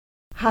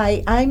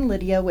Hi, I'm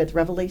Lydia with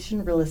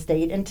Revelation Real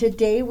Estate, and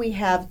today we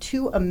have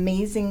two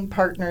amazing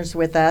partners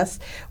with us.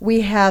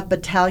 We have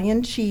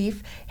Battalion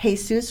Chief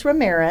Jesus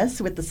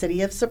Ramirez with the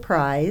City of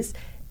Surprise.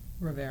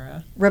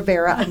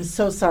 Rivera, I'm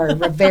so sorry,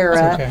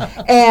 Rivera.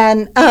 Okay.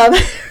 And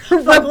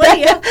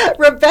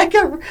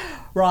Rebecca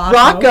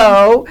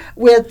Rocco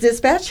with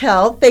Dispatch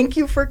Health. Thank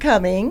you for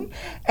coming.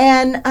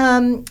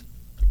 And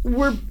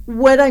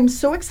what I'm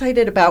so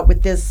excited about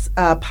with this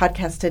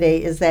podcast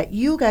today is that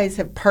you guys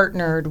have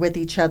partnered with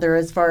each other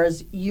as far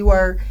as you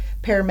are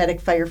paramedic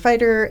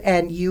firefighter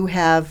and you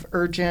have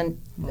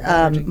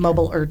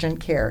mobile urgent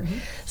care. Mm-hmm.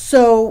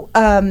 So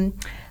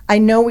I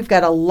know we've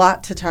got a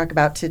lot to talk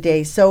about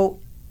today. So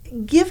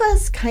give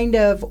us kind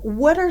of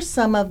what are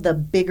some of the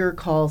bigger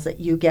calls that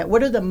you get?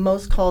 What are the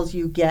most calls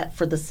you get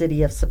for the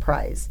City of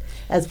Surprise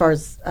as far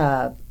as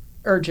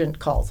urgent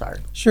calls are?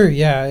 Sure,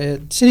 yeah.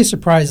 City of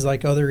Surprise,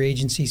 like other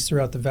agencies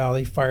throughout the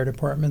Valley, fire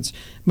departments,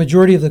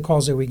 majority of the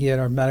calls that we get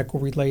are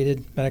medical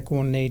related, medical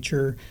in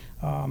nature.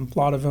 A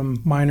lot of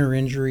them minor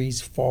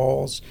injuries,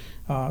 falls,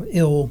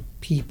 ill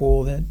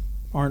people that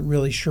aren't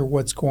really sure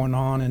what's going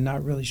on and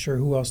not really sure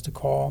who else to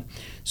call.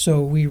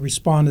 So we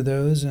respond to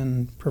those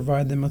and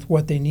provide them with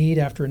what they need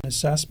after an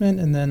assessment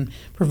and then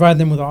provide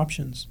them with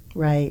options.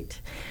 Right.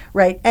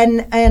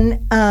 And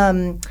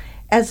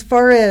as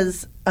far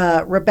as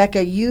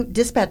Rebecca,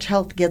 Dispatch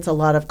Health gets a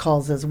lot of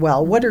calls as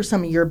well. What are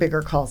some of your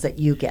bigger calls that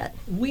you get?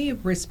 we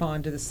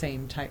respond to the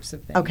same types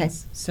of things. Okay.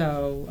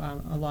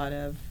 So a lot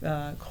of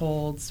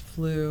colds,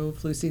 flu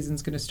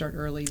season's going to start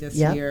early this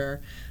Yep.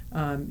 year.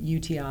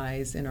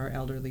 UTIs in our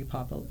elderly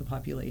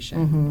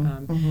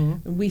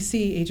population. We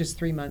see ages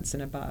 3 months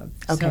and above.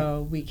 Okay.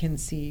 So we can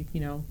see,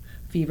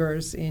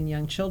 fevers in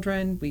young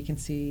children. We can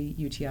see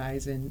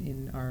UTIs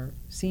in our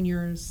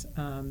seniors.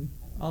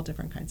 All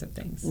different kinds of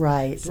things.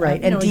 Right.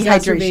 And dehydration.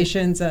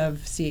 exacerbations of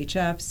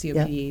CHF,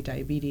 COPD,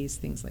 diabetes,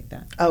 things like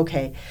that.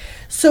 Okay.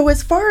 So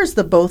as far as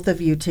the both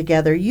of you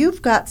together,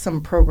 you've got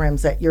some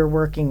programs that you're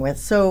working with.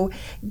 So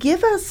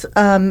give us,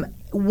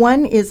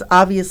 one is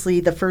obviously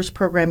the first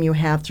program you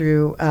have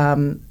through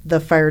the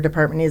fire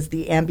department is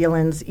the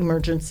ambulance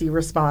emergency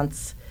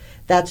response.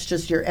 That's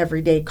just your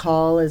everyday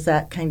call. Is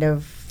that kind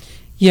of...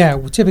 Yeah,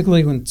 well,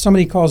 typically when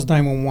somebody calls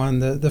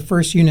 911, the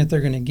first unit they're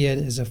going to get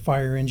is a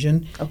fire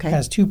engine. Okay. It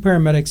has 2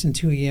 paramedics and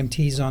 2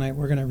 EMTs on it.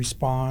 We're going to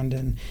respond,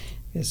 and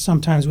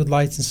sometimes with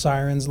lights and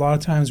sirens, a lot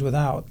of times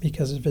without,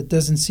 because if it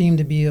doesn't seem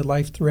to be a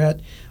life threat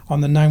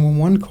on the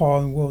 911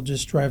 call, we'll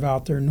just drive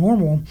out there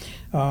normal.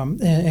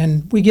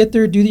 And we get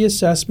there, do the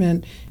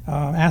assessment,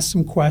 ask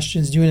some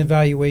questions, do an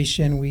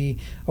evaluation. We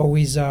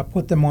always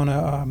put them on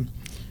a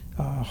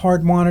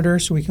heart monitor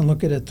so we can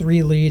look at a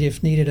 3-lead,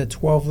 if needed, a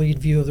 12-lead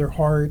view of their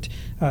heart,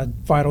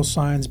 vital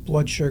signs,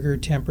 blood sugar,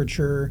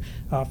 temperature,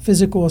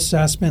 physical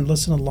assessment,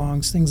 listen to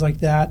lungs, things like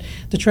that,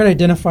 to try to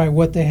identify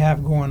what they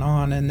have going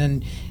on. And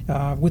then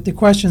with the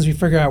questions, we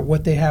figure out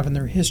what they have in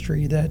their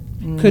history that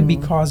could be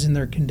causing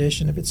their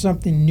condition. If it's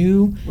something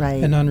new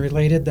and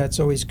unrelated, that's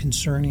always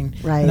concerning.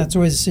 Right. And that's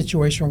always a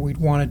situation where we'd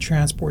want to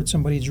transport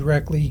somebody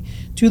directly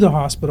to the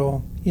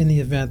hospital in the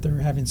event they're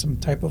having some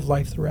type of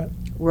life threat.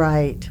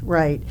 Right.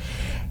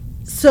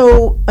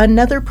 So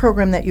another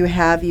program that you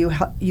have,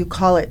 you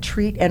call it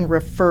Treat and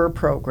Refer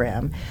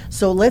program.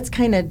 So let's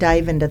kind of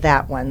dive into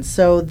that one.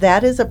 So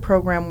that is a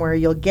program where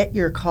you'll get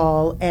your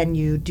call and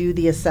you do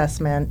the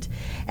assessment,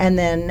 and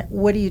then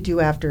what do you do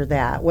after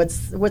that?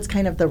 What's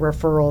kind of the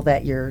referral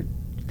that you're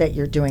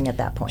doing at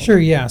that point? Sure,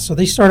 yeah. So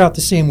they start out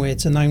the same way.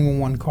 It's a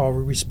 911 call.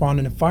 We respond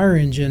in a fire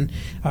engine.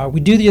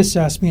 We do the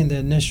assessment, the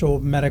initial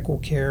medical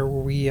care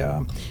where we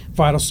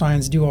vital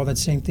signs, do all that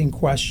same thing,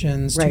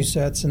 questions, 2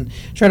 sets, and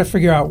try to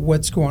figure out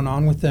what's going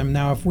on with them.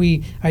 Now, if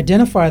we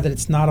identify that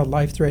it's not a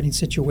life-threatening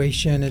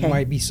situation, it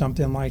might be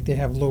something like they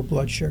have low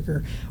blood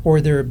sugar,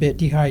 or they're a bit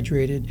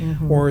dehydrated,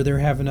 or they're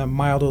having a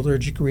mild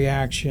allergic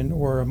reaction,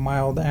 or a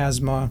mild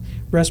asthma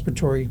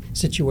respiratory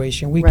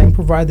situation. We can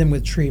provide them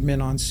with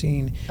treatment on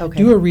scene,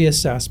 do a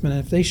reassessment.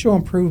 If they show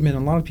improvement,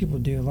 and a lot of people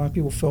do, a lot of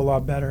people feel a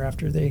lot better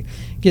after they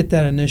get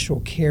that initial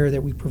care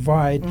that we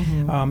provide,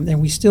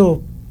 and we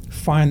still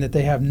find that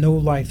they have no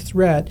life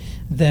threat,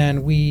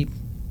 then we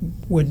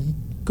would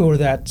go to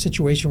that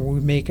situation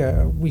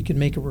where we could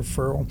make a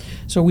referral.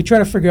 So we try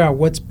to figure out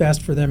what's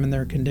best for them in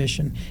their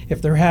condition. If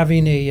they're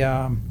having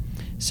a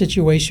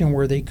situation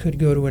where they could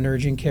go to an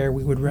urgent care,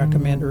 we would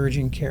recommend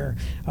urgent care.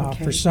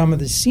 For some of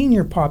the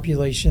senior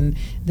population,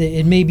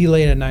 it may be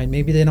late at night.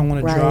 Maybe they don't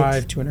want to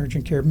drive to an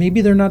urgent care. Maybe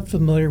they're not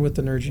familiar with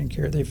an urgent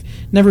care. They've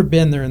never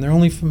been there, and they're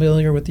only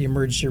familiar with the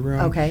emergency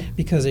room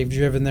because they've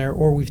driven there,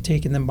 or we've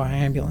taken them by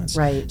ambulance.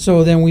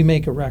 So then we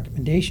make a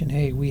recommendation.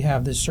 Hey, we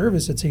have this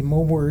service. It's a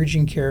mobile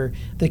urgent care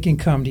that can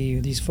come to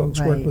you. These folks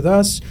work with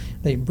us.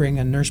 They bring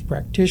a nurse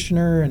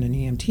practitioner and an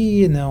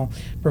EMT, and they'll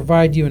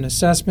provide you an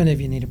assessment.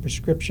 If you need a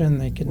prescription,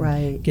 they can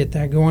Right. get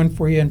that going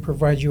for you and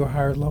provide you a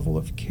higher level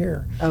of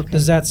care. Okay.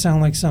 Does that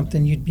sound like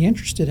something you'd be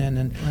interested in?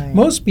 And Right.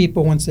 most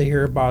people, once they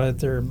hear about it,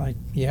 they're like,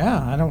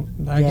 yeah,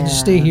 I can just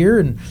stay Yeah. here.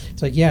 And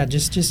it's like, yeah,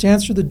 just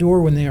answer the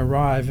door when they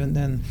arrive, and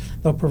then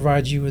they'll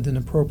provide you with an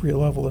appropriate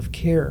level of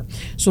care.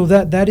 So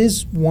that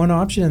is one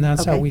option, and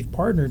that's how Okay. we've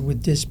partnered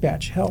with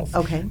Dispatch Health.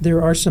 Okay.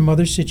 There are some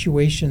other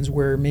situations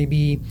where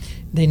maybe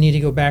they need to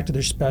go back to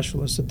their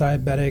specialist. A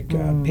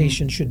diabetic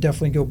patient should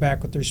definitely go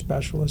back with their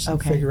specialist and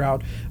Okay. figure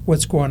out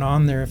what's going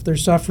on there. If they're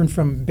suffering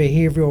from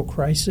behavioral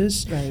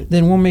crisis, Right.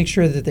 then we'll make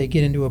sure that they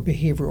get into a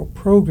behavioral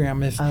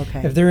program. If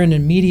Okay. if they're an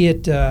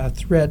immediate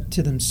threat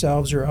to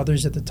themselves or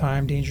others at the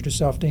time, danger to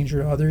self,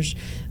 danger to others,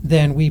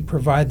 then we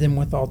provide them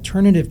with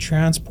alternative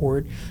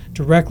transport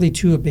directly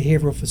to a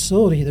behavioral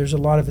facility. There's a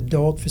lot of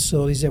adult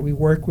facilities that we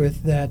work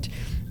with that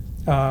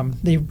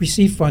they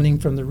receive funding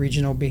from the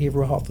Regional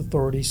Behavioral Health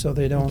Authority, so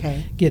they don't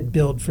Okay. get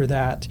billed for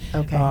that.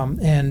 Okay.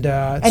 And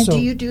And do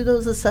you do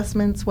those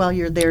assessments while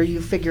you're there? You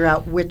figure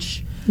out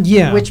which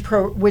Yeah.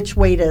 which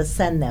way to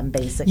send them,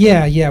 basically.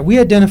 Yeah. We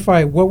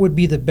identify what would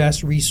be the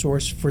best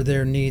resource for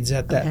their needs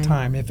at that Okay.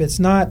 time. If it's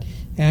not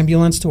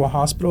ambulance to a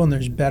hospital and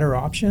there's better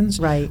options,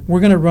 Right. we're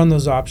going to run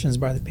those options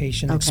by the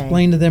patient, Okay.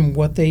 explain to them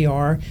what they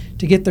are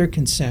to get their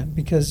consent.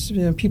 Because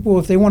people,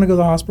 if they want to go to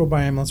the hospital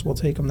by ambulance, we'll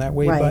take them that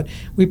way. Right. But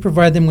we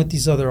provide them with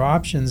these other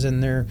options,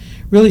 and they're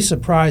really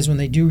surprised when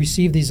they do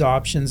receive these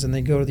options and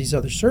they go to these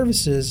other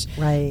services,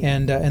 Right.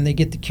 and they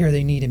get the care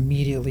they need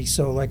immediately.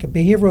 So, like a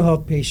behavioral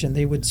health patient,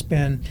 they would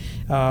spend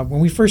when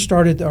we first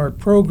started our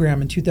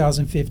program in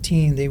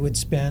 2015, they would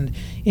spend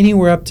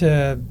anywhere up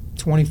to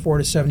 24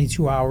 to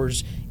 72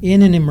 hours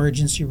in an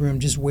emergency room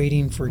just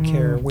waiting for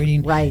care,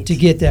 waiting Right. to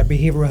get that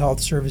behavioral health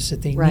service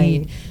that they Right.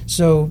 need.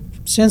 So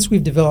since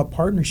we've developed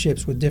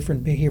partnerships with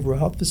different behavioral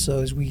health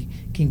facilities, we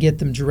can get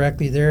them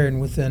directly there, and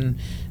within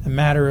a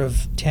matter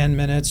of 10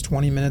 minutes,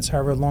 20 minutes,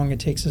 however long it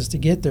takes us to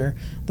get there,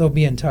 they'll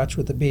be in touch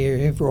with the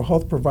behavioral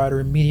health provider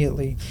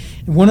immediately.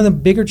 And one of the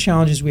bigger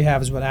challenges we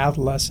have is with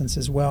adolescents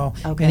as well.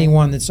 Okay.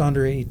 Anyone that's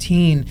under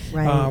 18,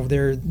 Right.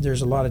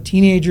 there's a lot of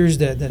teenagers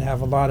that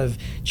have a lot of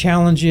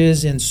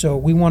challenges, and so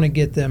we want to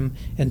get them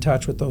in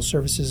touch with those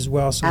services as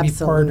well. So we've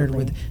partnered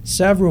Absolutely. with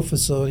several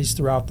facilities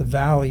throughout the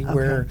valley Okay.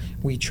 where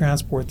we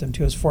transport them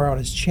to as far out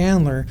as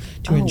Chandler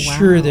to Oh,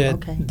 ensure wow. that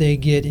Okay. they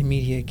get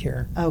immediate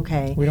care.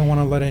 Okay. We don't want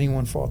to let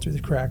anyone fall through the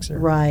cracks there.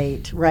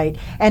 Right, right.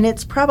 And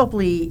it's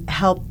probably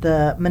helped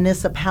the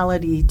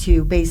municipality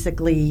to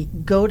basically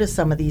go to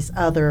some of these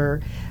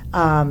other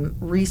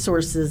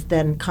resources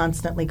than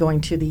constantly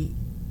going to the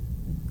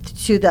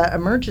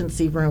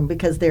emergency room,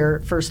 because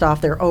they're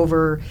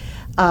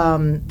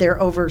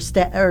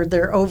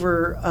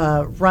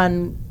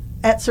overrun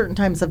at certain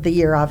times of the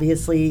year.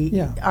 Obviously,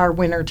 Yeah. our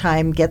winter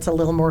time gets a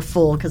little more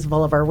full because of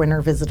all of our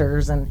winter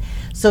visitors, and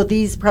so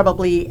these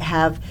probably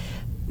have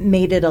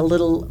made it a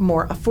little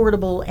more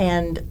affordable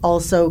and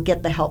also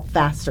get the help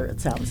faster, it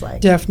sounds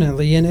like.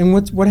 Definitely. And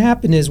what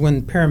happened is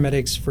when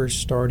paramedics first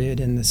started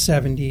in the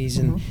 70s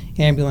and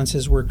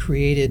ambulances were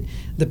created,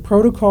 the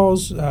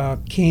protocols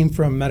came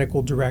from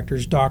medical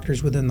directors,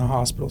 doctors within the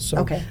hospital. So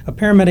Okay. a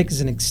paramedic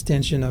is an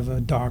extension of a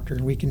doctor.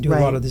 We can do a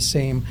lot Right. of the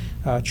same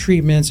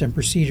treatments and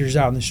procedures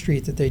out in the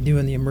street that they do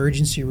in the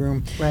emergency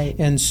room. Right.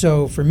 And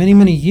so for many,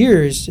 many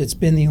years, it's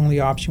been the only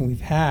option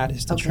we've had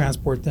is to Okay.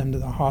 transport them to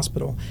the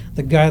hospital.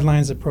 The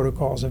guidelines, the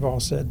protocols have all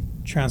said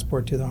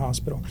transport to the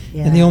hospital.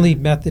 Yeah. And the only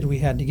method we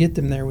had to get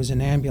them there was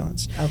an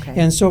ambulance. Okay.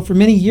 And so for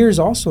many years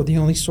also, the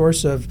only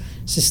source of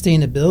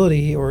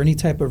sustainability or any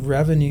type of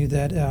revenue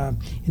that an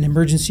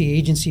emergency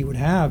agency would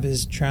have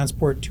is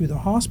transport to the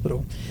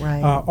hospital.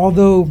 Right.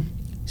 Although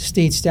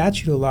state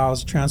statute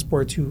allows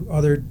transport to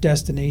other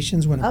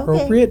destinations when Okay.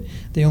 appropriate,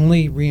 the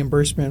only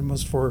reimbursement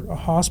was for a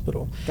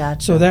hospital.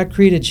 Gotcha. So that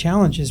created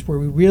challenges where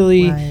we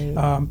really,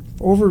 Right.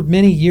 over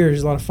many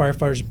years, a lot of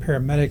firefighters and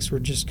paramedics were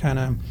just kind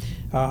of,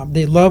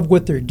 they love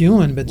what they're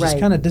doing, but just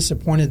Right. kind of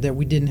disappointed that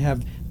we didn't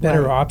have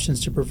better Right.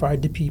 options to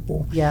provide to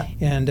people. Yeah.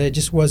 And it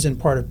just wasn't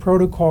part of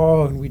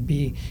protocol, and we'd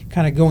be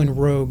kind of going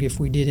rogue if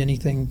we did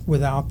anything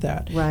without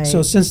that. Right.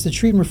 So since the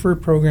Treat and Refer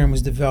program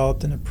was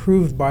developed and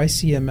approved by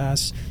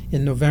CMS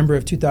in November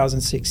of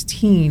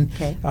 2016,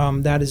 Okay.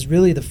 that is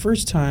really the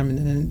first time,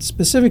 and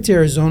specific to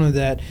Arizona,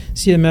 that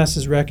CMS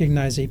has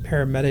recognized a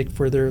paramedic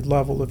for their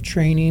level of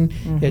training,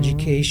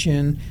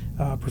 education,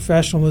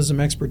 professionalism,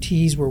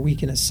 expertise, where we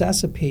can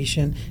assess a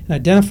patient and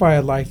identify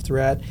a life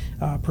threat,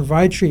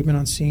 provide treatment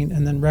on scene,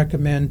 and then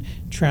recommend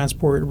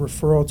transport or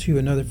referral to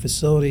another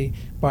facility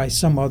by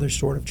some other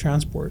sort of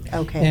transport.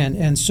 Okay.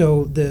 And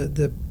so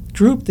the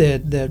group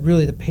that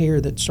really the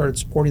payer that started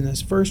supporting this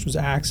first was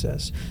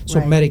Access, so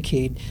Right.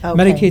 Medicaid.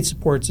 Okay. Medicaid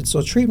supports it.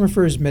 So Treat and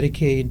Refer is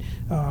Medicaid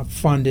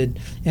funded,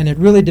 and it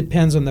really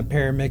depends on the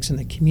payer mix in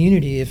the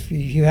community. If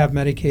you have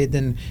Medicaid,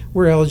 then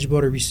we're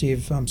eligible to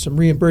receive some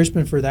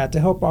reimbursement for that to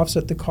help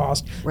offset the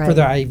cost for Right.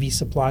 the IV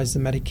supplies, the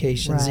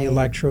medications, the Right.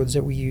 electrodes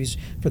that we use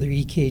for the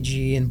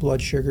EKG and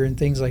blood sugar and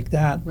things like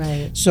that.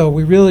 Right. So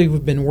we really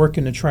have been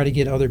working to try to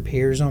get other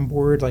payers on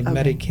board, like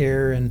Okay.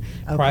 Medicare and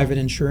Okay. private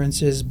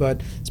insurances,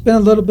 but it's been a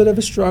little bit bit of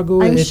a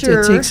struggle. I'm It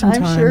sure. takes some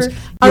I'm time. sure.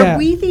 Yeah. Are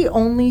we the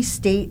only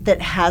state that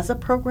has a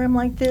program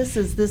like this?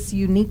 Is this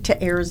unique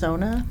to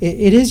Arizona?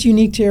 It is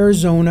unique to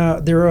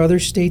Arizona. There are other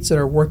states that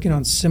are working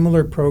on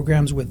similar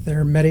programs with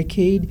their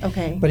Medicaid.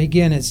 Okay. But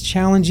again, it's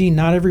challenging.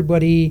 Not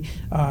everybody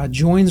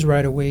joins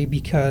right away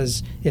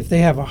because if they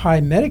have a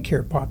high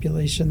Medicare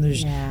population,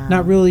 there's Yeah.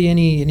 not really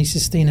any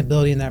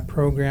sustainability in that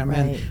program. Right.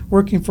 And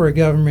working for a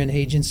government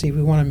agency,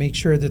 we want to make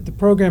sure that the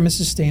program is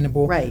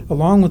sustainable, Right.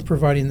 along with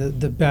providing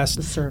the best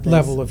The service.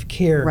 level of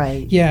care.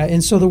 Right. Yeah,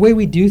 and so the way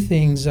we do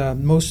things,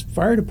 most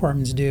fire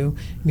departments do,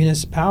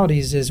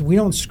 municipalities, is we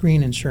don't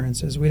screen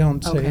insurances. We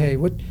don't say, Okay. hey,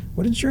 what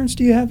insurance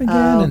do you have again?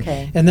 Oh, And-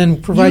 okay. And then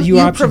provide you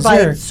options provide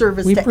there.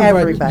 service We to provide-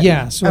 everybody.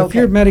 Yeah, so if Okay.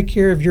 you're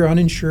Medicare, if you're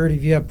uninsured,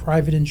 if you have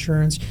private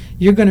insurance,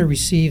 you're going to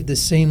receive the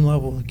same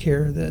level of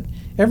care that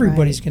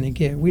everybody's Right. going to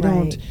get. We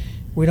Right.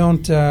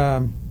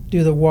 don't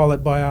do the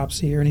wallet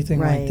biopsy or anything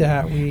like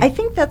that. I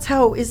think that's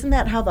how, isn't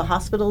that how the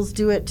hospitals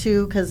do it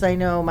too? Because I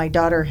know my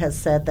daughter has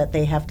said that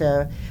they have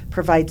to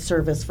provide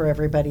service for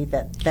everybody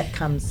that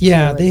comes.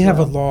 Yeah, to they as have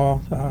well. a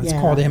law. It's Yeah.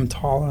 called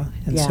EMTALA.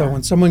 And so Yeah.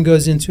 when someone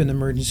goes into an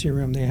emergency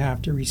room, they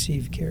have to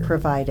receive care.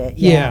 Provide it.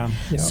 Yeah,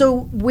 yeah.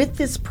 So with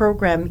this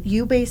program,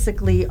 you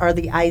basically are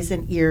the eyes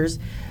and ears,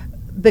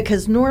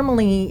 because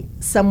normally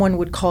someone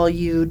would call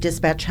you,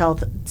 Dispatch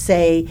Health,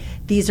 say,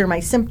 these are my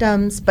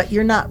symptoms, but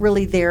you're not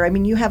really there. I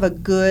mean, you have a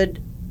good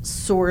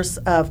source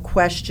of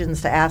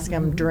questions to ask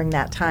them during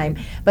that time.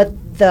 But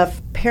the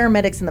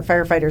paramedics and the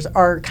firefighters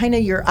are kind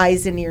of your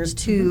eyes and ears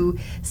to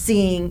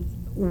seeing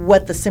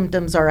what the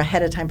symptoms are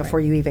ahead of time before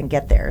you even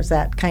get there. Is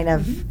that kind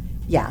of,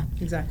 yeah.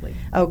 Exactly.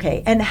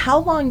 Okay. And how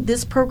long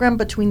this program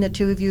between the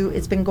two of you,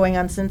 it's been going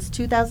on since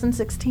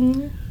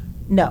 2016?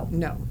 No.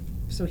 No.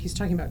 So he's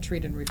talking about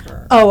treat and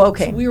refer. Oh,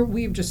 okay. So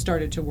we've just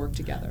started to work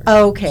together.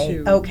 Okay,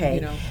 To, okay.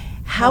 You know,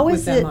 How help is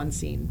with them it? on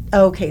scene.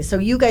 Okay, so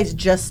you guys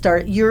just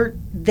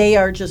they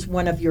are just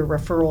one of your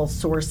referral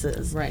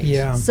sources. Right.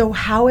 Yeah. So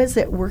how has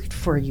it worked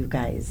for you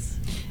guys?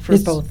 For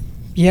It's- both?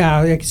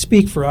 Yeah, I can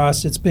speak for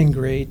us. It's been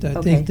great. I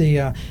Okay.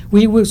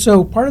 think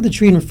so part of the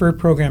treat and refer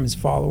program is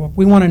follow up.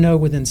 We want to know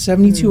within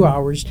 72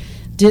 hours,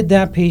 did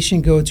that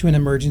patient go to an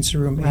emergency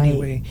room Right.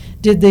 anyway?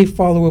 Did they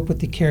follow up with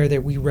the care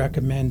that we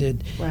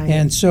recommended? Right.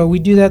 And so we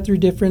do that through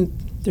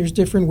there's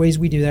different ways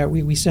we do that.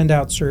 We send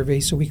out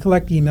surveys, so we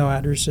collect email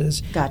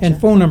addresses Gotcha. and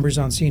phone numbers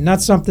on scene.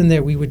 Not something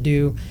that we would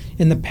do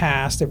in the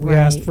past. If we Right.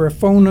 asked for a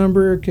phone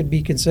number, it could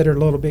be considered a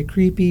little bit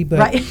creepy, but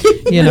Right.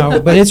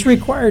 but it's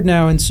required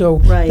now, and so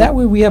Right. that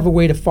way we have a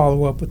way to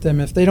follow up with them.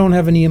 If they don't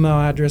have an email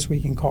address, we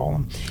can call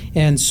them.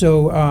 And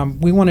so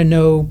we want to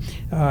know,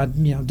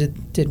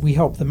 did we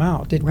help them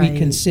out? Did Right. we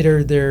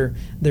consider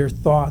their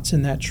thoughts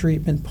in that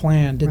treatment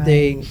plan? Did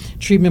they Right.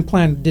 treatment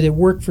plan? Did it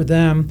work for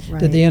them?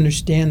 Right. Did they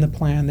understand the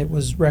plan that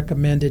was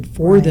recommended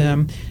for Right.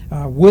 them?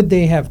 Would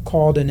they have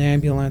called an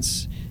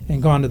ambulance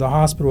and gone to the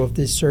hospital if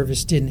this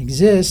service didn't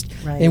exist?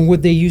 Right. And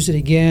would they use it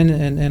again?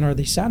 And are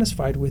they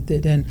satisfied with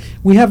it? And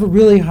we have a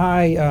really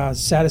high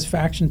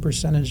satisfaction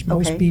percentage.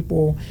 Most Okay.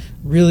 people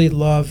really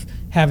love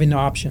having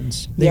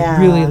options. They Yeah.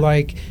 really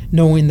like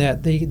knowing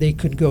that they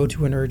could go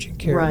to an urgent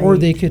care or Right.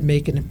 they could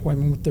make an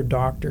appointment with their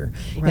doctor.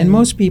 Right. And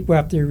most people,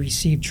 after they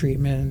receive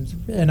treatment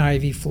and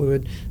IV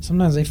fluid,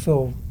 sometimes they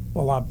feel a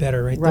lot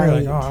better right there.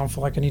 Like, Right. oh, I don't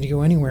feel like I need to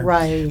go anywhere.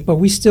 Right. But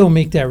we still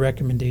make that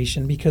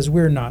recommendation because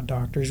we're not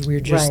doctors. We're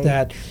just Right.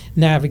 that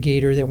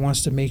navigator that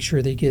wants to make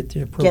sure they get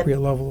the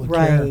appropriate level of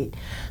care. Right.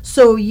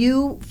 So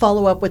you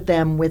follow up with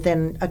them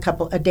within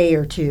a day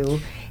or two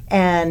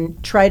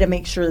and try to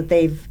make sure that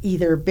they've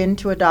either been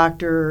to a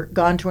doctor,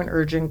 gone to an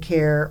urgent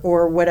care,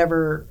 or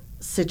whatever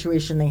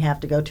situation they have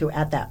to go to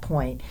at that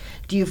point.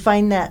 Do you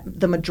find that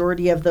the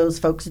majority of those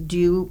folks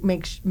do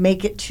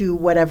make it to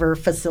whatever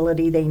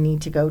facility they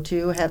need to go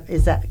to?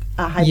 Is that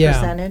a high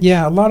percentage?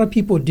 Yeah, a lot of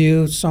people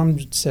do. Some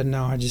said,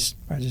 no, I just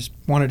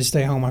wanted to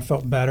stay home. I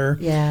felt better.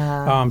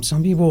 Yeah.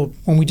 Some people,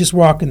 when we just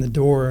walk in the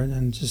door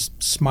and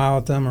just smile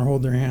at them or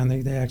hold their hand,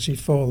 they actually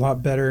feel a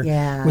lot better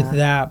Yeah. with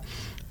that.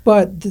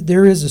 But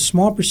there is a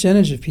small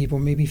percentage of people,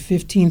 maybe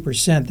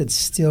 15%, that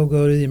still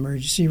go to the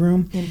emergency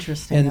room.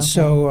 Interesting. And okay.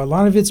 so a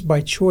lot of it's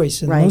by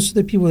choice. And Right. most of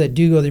the people that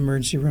do go to the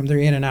emergency room, they're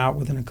in and out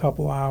within a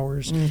couple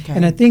hours. Okay.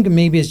 And I think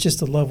maybe it's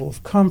just a level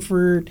of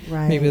comfort.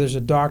 Right. Maybe there's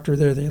a doctor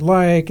there they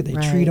like, they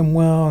Right. treat them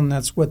well, and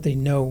that's what they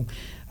know.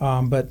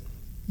 But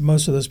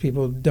most of those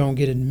people don't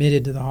get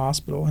admitted to the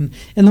hospital.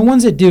 And the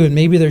ones that do, and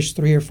maybe there's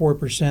 3 or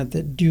 4%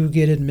 that do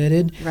get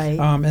admitted. Right.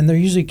 And they're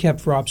usually kept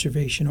for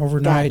observation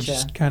overnight, Gotcha.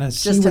 just kind of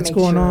see Just to what's make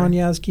going sure. on.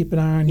 Yeah, let's keep an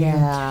eye on you.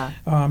 Yeah.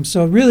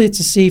 So really, it's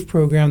a safe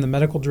program. The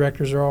medical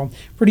directors are all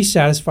pretty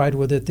satisfied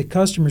with it. The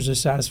customers are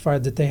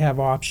satisfied that they have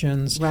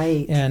options.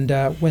 Right. And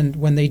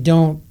when they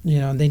don't,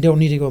 they don't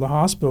need to go to the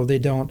hospital, they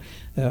don't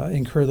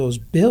incur those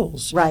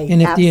bills. Right,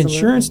 And if absolutely. the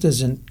insurance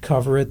doesn't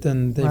cover it,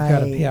 then they've got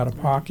to Right. pay out of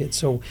pocket.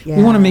 So we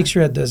Yeah. want to make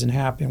sure that doesn't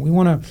happen. We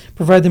want to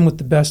provide them with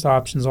the best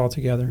options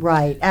altogether.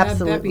 Right.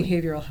 Absolutely. That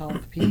behavioral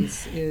health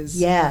piece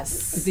is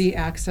Yes. the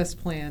access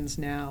plans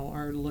now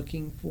are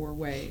looking for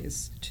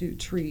ways to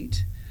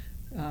treat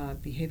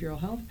behavioral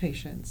health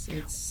patients.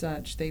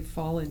 They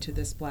fall into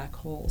this black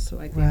hole. So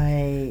I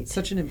think it's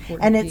such an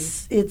important and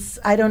piece. it's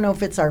I don't know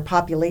if it's our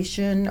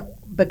population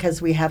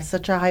because we have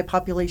such a high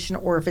population,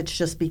 or if it's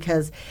just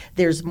because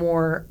there's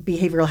more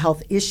behavioral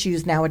health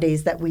issues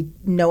nowadays that we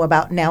know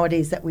about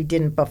nowadays that we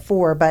didn't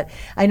before. But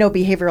I know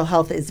behavioral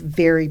health is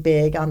very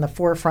big on the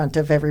forefront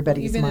of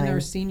everybody's even mind. in our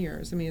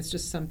seniors. I mean, it's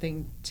just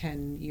something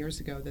 10 years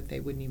ago that they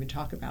wouldn't even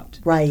talk about.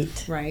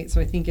 Right. Right.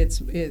 So I think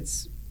it's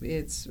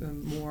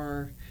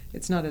more.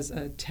 It's not as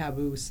a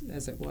taboo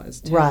as it was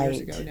 10 years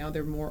ago. Now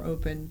they're more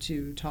open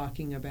to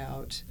talking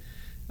about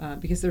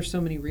because there's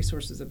so many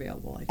resources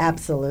available. I think.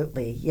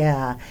 Absolutely,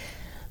 yeah.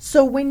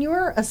 So when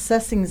you're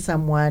assessing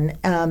someone,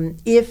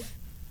 if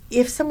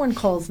someone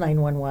calls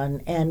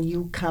 911 and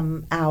you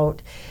come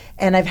out,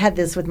 and I've had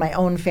this with my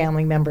own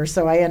family members,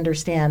 so I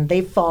understand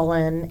they've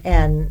fallen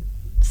and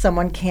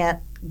someone can't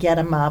get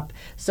them up,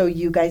 so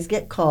you guys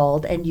get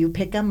called and you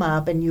pick them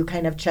up and you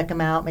kind of check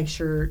them out, make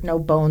sure no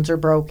bones are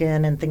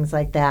broken and things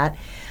like that.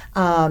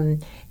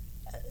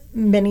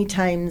 Many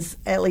times,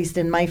 at least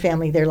in my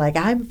family, they're like,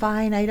 I'm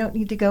fine, I don't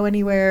need to go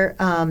anywhere.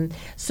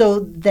 So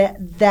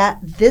that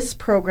this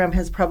program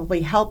has probably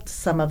helped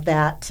some of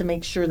that to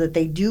make sure that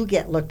they do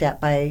get looked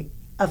at by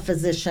a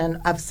physician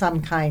of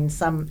some kind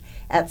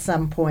at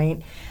some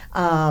point.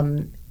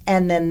 And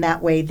then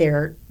that way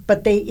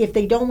if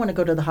they don't want to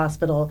go to the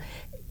hospital,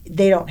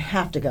 they don't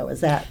have to go.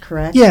 Is that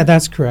correct? Yeah,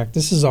 that's correct.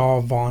 This is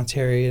all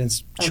voluntary, and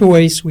it's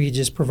choice. We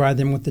just provide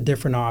them with the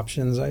different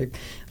options. I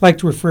like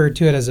to refer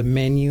to it as a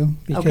menu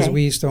because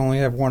we used to only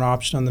have one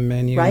option on the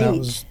menu, and that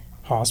was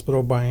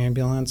hospital by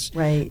ambulance.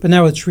 Right. But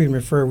now with Treat and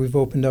Refer, we've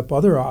opened up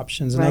other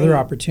options and other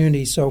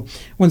opportunities. So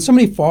when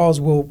somebody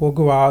falls, we'll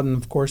go out and,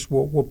 of course,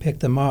 we'll pick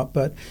them up.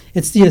 But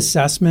it's the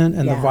assessment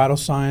and the vital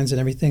signs and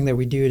everything that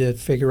we do to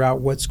figure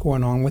out what's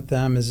going on with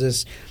them.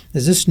 Is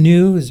this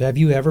new? Have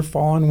you ever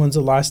fallen? When's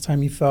the last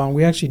time you fell? And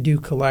we actually do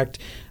collect.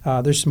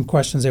 There's some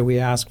questions that we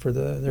ask for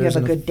the. You have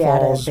a good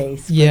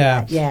database.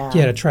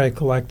 To try to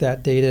collect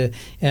that data,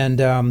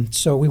 and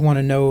so we want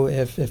to know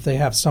if they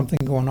have something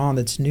going on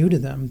that's new to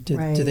them. Do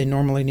they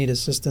normally need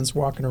assistance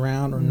walking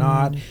around or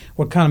not?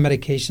 What kind of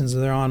medications are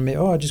they on?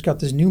 I just got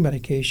this new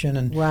medication,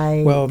 and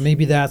well,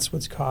 maybe that's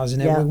what's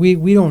causing it.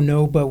 We don't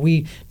know, but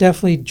we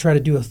definitely try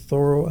to do a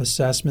thorough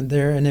assessment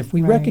there. And if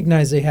we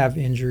recognize they have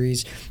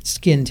injuries,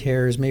 skin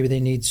tears, maybe they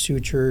need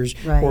sutures,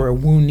 or a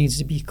wound needs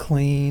to be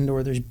cleaned,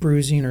 or there's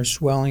bruising or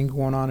swelling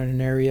going on in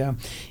an area,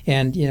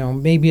 and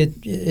maybe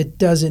it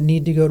doesn't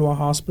need to go to a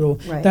hospital.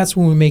 That's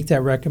when we make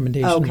that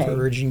recommendation for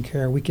urgent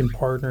care. We can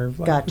partner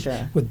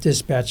with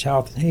Dispatch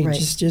Health. Hey,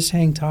 just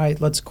hang tight.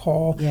 Let's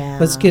call.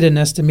 Let's get an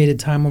estimated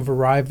time of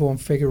arrival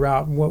and figure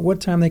out what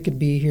time they could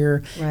be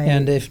here.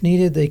 And if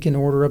needed, they can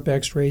order up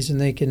X-rays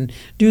and they can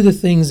do the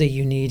things that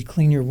you need,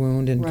 clean your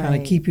wound and kind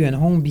of keep you at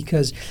home,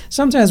 because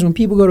sometimes when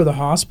people go to the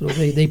hospital,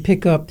 they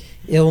pick up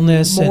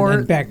illness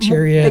and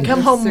bacteria. They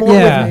come home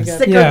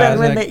sicker than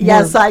when they.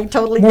 Yes, I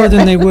totally get more than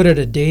that. they would at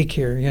a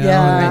daycare,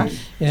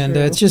 and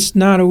it's just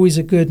not always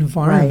a good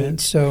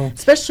environment. So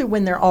especially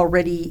when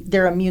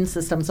their immune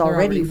system's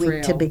already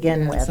weak to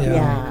begin with.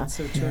 That's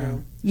so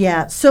true.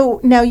 Yeah.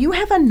 So now you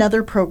have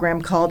another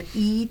program called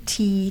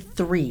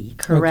ET3,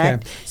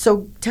 correct? Okay.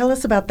 So tell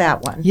us about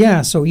that one.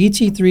 Yeah. So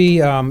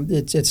ET3,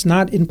 it's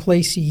not in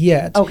place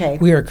yet. Okay.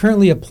 We are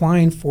currently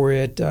applying for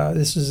it.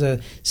 This is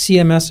a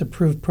CMS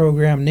approved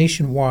program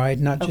nationwide,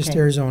 not just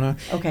Arizona,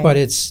 but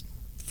it's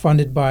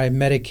funded by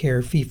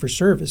Medicare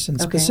fee-for-service and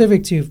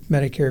specific to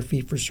Medicare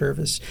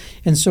fee-for-service.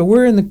 And so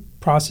we're in the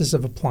process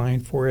of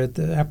applying for it.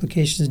 The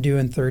application is due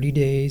in 30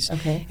 days.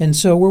 Okay. And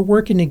so we're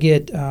working to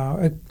get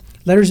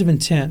letters of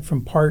intent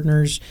from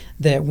partners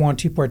that want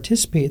to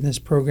participate in this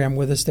program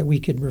with us that we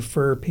could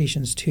refer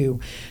patients to.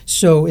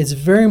 So it's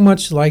very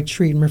much like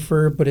Treat and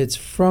Refer, but it's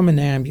from an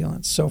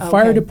ambulance. So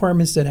fire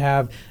departments that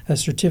have a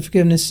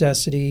certificate of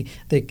necessity,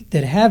 that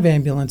have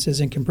ambulances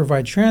and can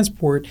provide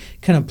transport,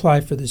 can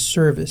apply for this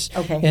service.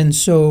 And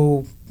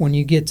so when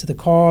you get to the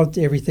call,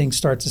 everything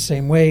starts the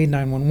same way,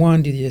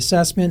 911, do the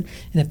assessment.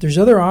 And if there's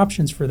other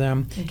options for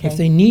them, if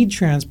they need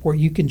transport,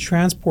 you can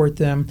transport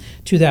them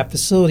to that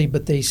facility,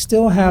 but they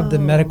still have the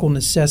medical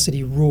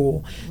necessity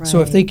rule.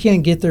 So if they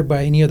can't get there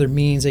by any other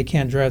means, they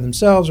can't drive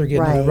themselves or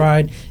get another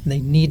ride, and they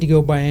need to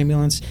go by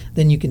ambulance,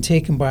 then you can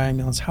take them by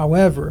ambulance.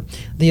 However,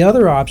 the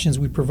other options,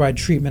 we provide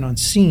treatment on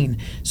scene.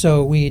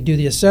 So we do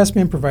the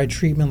assessment, provide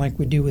treatment like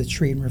we do with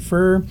Treat and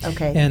Refer.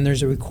 And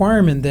there's a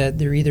requirement that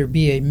there either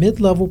be a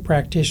mid-level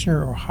practitioner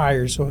or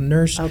higher, so a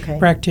nurse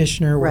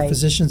practitioner or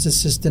physician's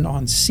assistant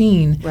on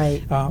scene,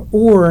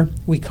 or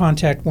we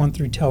contact one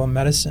through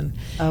telemedicine.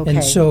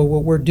 And so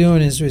what we're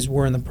doing is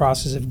we're in the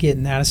process of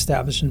getting that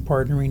established and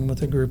partnering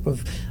with a group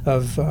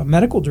of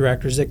medical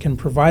directors that can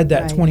provide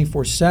that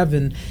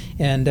 24/7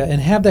 and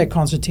have that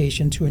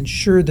consultation to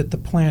ensure that the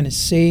plan is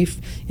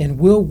safe and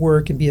will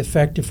work and be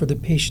effective for the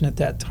patient at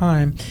that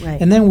time.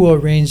 And then we'll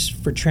arrange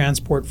for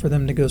transport for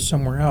them to go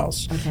somewhere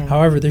else.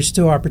 However, there's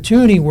still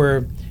opportunity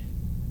where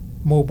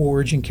mobile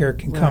urgent care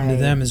can come to Right.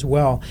 them as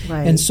well.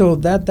 Right. And so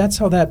that's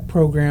how that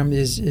program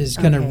is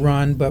going to Okay.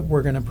 run, but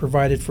we're going to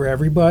provide it for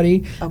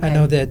everybody. Okay. I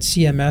know that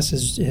CMS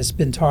has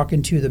been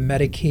talking to the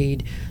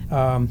Medicaid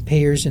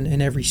payers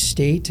in every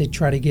state to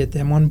try to get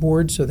them on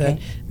board so that Okay.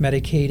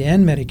 Medicaid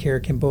and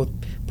Medicare can both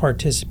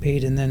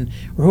participate. And then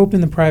we're hoping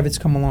the privates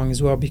come along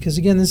as well, because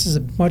again, this is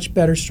a much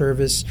better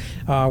service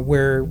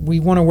where we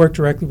want to work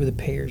directly with the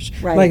payers.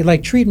 Right.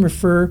 Like treat and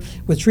refer.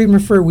 With treat and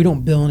refer, we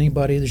don't bill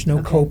anybody. There's no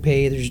Okay.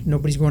 copay. There's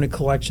nobody's going to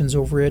collections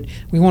over it.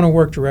 We want to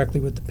work directly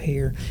with the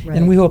payer, Right.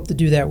 and we hope to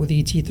do that with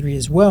ET3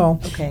 as well.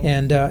 Okay.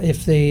 And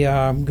if they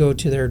go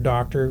to their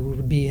doctor, who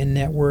would be in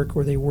network,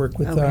 or they work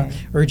with Okay.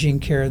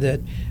 urgent care, that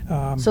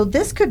So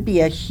this could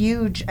be a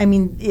huge, I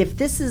mean, if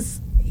this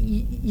is,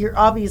 you're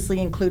obviously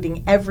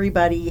including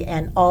everybody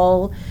and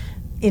all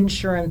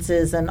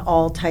insurances and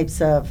all types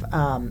of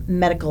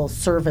medical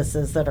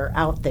services that are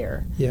out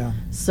there. yeah.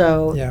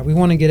 So, Yeah, we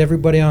want to get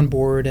everybody on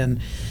board and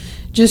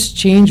just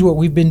change what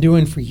we've been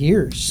doing for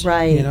years.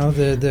 Right. You know,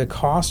 the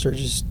costs are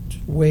just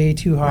way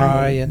too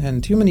high, Right.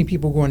 and too many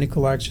people going to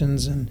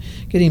collections and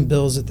getting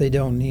bills that they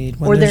don't need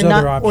when or there's they're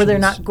other not, options. or they're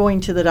not going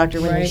to the doctor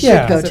when they Right. should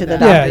Yeah. go Because to of the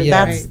that. doctor.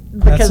 Yeah, That's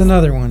That's because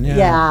another one. Yeah.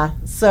 Yeah.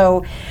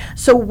 So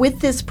with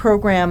this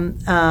program,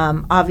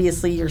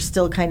 obviously you're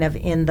still kind of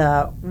in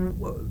the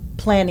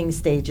planning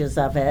stages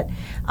of it.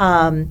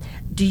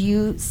 Do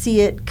you see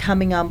it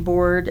coming on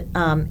board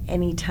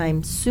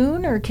anytime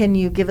soon, or can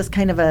you give us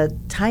kind of a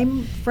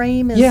time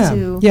frame as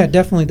to? Yeah,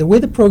 definitely. The way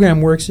the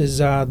program works is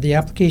the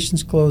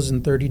applications close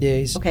in 30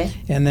 days. Okay.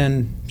 And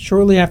then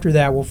shortly after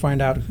that, we'll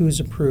find out who's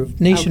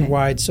approved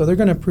nationwide. So they're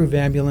going to approve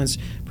ambulance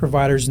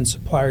providers and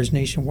suppliers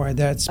nationwide.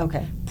 That's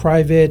Okay.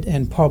 private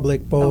and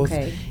public both.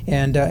 Okay.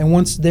 And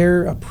once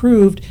they're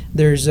approved,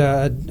 there's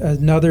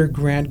another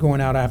grant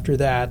going out after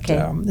that, Okay.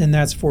 and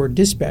that's for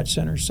dispatch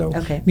centers. So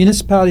Okay.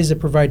 municipalities that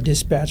provide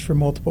dispatch for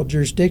multiple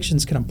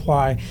jurisdictions can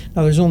apply.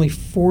 Now, there's only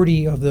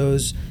 40 of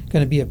those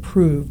going to be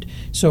approved.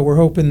 So we're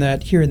hoping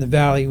that here in the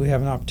Valley we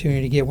have an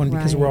opportunity to get one,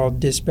 because Right. we're all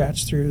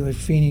dispatched through the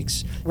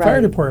Phoenix Right.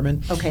 Fire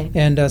Department. Okay.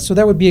 And so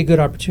that would be a good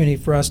opportunity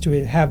for us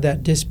to have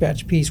that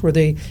dispatch piece where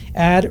they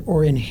add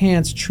or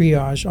enhance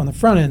triage on the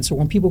front end. So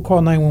when people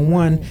call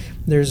 911,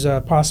 there's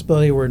a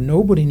possibility where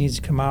nobody needs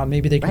to come out.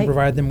 Maybe they can Right.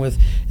 provide them with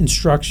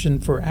instruction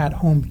for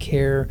at-home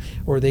care,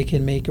 or they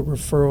can make a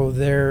referral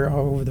there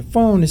over the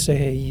phone to say,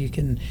 hey, you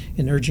can,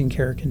 an urgent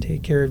care can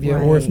take care of you.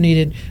 Or if Right.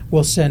 needed,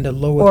 we'll send a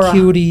low Or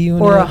acuity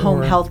unit. or a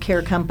home health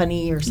care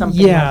company or something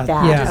Yeah, like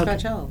that. yeah.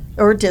 Dispatch help.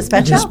 Or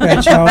dispatch help.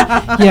 Dispatch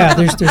help. Yeah,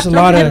 there's a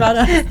lot of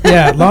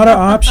a lot of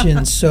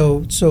options.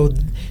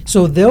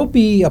 So they'll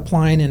be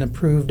applying and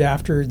approved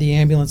after the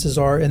ambulances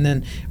are, and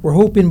then we're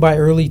hoping by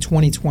early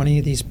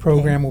 2020 these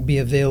program will be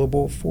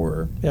available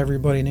for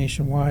everybody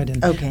nationwide.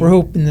 And Okay. we're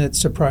hoping that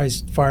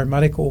Surprise Fire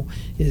Medical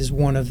is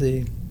one of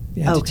the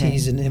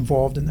entities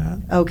involved in that.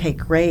 Okay,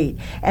 great.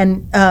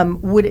 And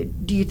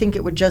do you think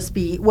it would just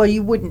be, well,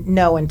 you wouldn't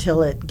know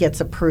until it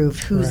gets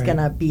approved who's Right. going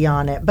to be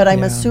on it, but I'm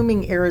Yeah.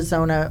 assuming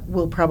Arizona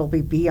will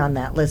probably be on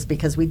that list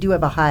because we do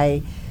have a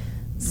high,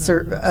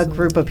 a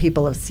group of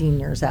people of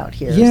seniors out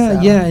here. Yeah,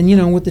 so. yeah,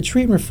 and with the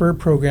treat and refer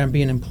program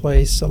being in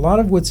place, a lot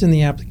of what's in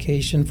the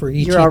application for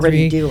ET3, You're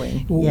already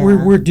doing, yeah.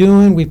 We're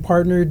doing. We've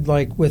partnered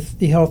like with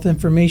the Health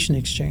Information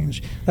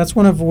Exchange. That's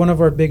one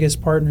of our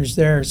biggest partners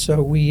there.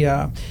 So we.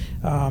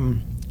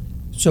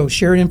 So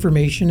shared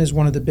information is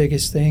one of the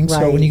biggest things.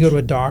 So when you Right. go to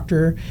a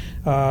doctor,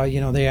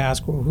 they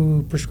ask, well,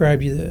 who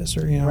prescribed you this,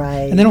 or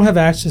Right. and they don't have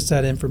access to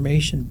that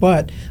information.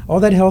 But all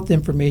that health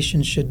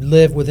information should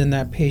live within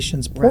that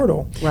patient's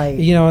portal. Right.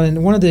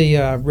 And one of the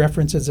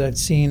references I've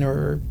seen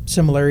or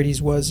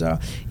similarities was,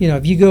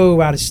 if you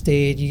go out of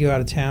state, you go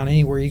out of town,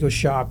 anywhere, you go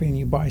shopping,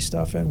 you buy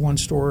stuff at one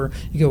store,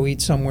 you go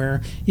eat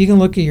somewhere, you can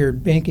look at your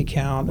bank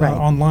account Right.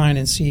 online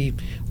and see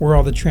where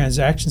all the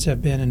transactions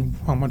have been and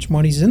how much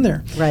money's in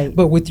there. Right.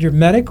 But with your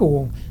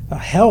medical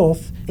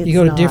health, It's you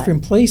go to not.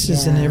 different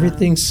places and Yeah.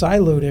 everything's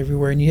siloed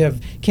everywhere, and you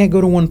can't go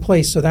to one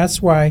place. So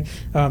that's why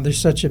there's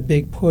such a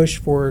big push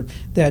for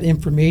that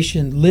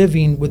information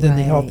living within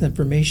the Health Right.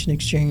 Information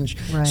Exchange.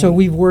 Right. So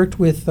we've worked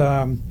with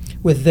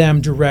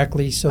them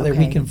directly so that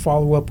we Okay. can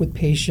follow up with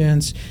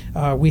patients.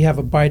 We have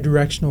a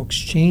bidirectional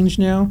exchange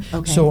now,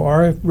 Okay. so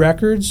our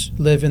records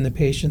live in the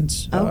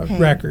patient's Okay.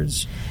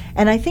 records.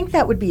 And I think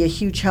that would be a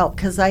huge help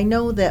because I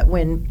know that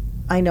when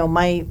I know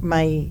my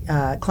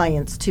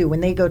clients too,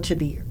 when they go to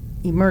the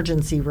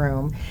emergency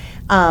room,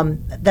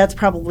 that's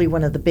probably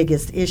one of the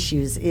biggest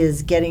issues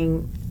is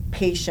getting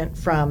patient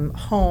from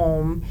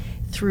home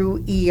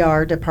through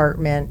ER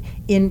department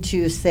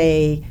into,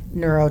 say,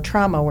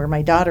 neurotrauma where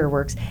my daughter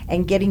works,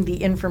 and getting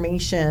the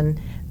information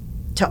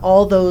to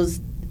all those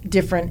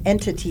different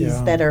entities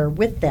Yeah. that are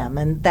with them.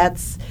 And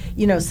that's,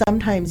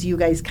 sometimes you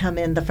guys come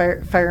in, the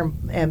fire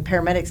and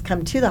paramedics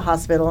come to the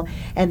hospital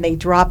and they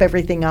drop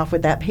everything off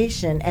with that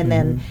patient, and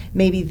then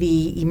maybe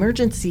the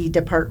emergency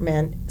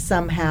department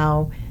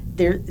somehow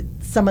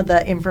some of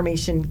the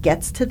information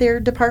gets to their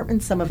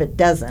department, some of it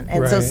doesn't.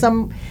 And so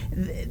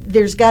Right.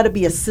 there's got to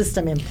be a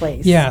system in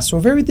place. Yeah, so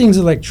if everything's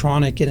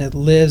electronic and it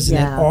lives and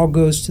Yeah. it all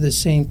goes to the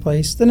same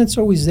place, then it's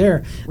always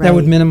there. That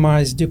would Right.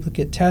 minimize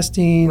duplicate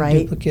testing, Right.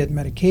 duplicate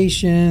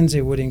medications.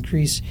 It would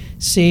increase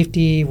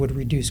safety, would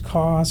reduce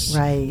costs.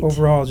 Right.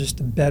 Overall, just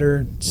a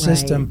better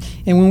system.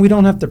 And when we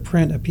don't have to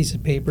print a piece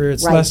of paper,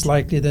 it's Right. less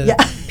likely that Yeah.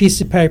 a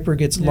piece of paper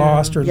gets Yeah.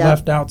 lost or Yeah.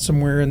 left out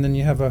somewhere, and then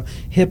you have a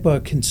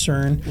HIPAA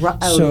concern.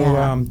 Oh, so,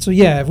 yeah. so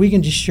yeah, if we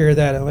can just share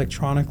that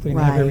electronically and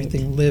have Right.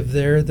 everything live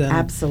there, then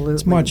Absolutely.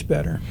 it's much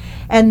better.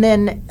 And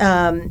then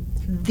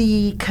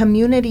the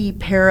community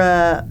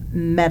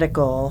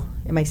paramedical,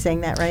 am I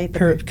saying that right?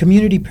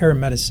 Community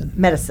paramedicine.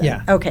 Medicine.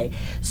 Yeah. Okay.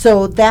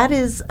 So that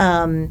is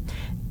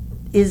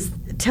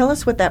tell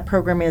us what that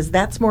program is.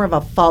 That's more of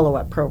a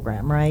follow-up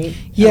program, right?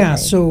 Yeah,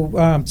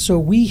 Okay. so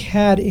we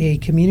had a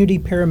community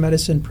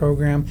paramedicine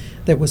program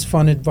that was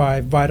funded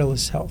by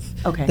Vitalis Health.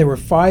 Okay. There were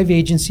 5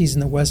 agencies in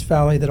the West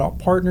Valley that all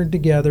partnered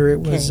together. It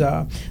was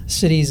Okay.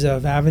 cities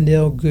of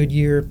Avondale,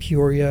 Goodyear,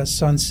 Peoria,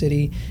 Sun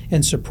City,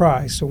 and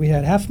Surprise. So we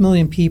had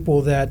 500,000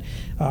 people that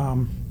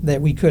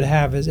we could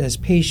have as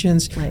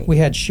patients. Right. We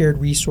had shared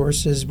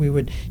resources. We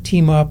would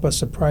team up a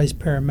Surprise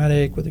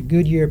paramedic with a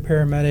Goodyear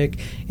paramedic,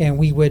 and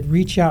we would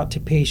reach out to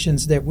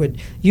patients that would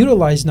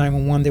utilize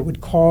 911, that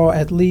would call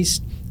at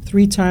least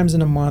 3 times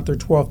in a month or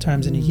 12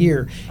 times in a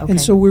year. Okay.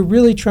 And so we're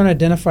really trying to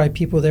identify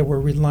people that were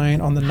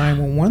reliant on the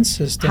 911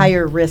 system.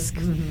 Higher risk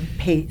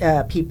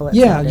people. it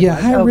Yeah, sounded yeah,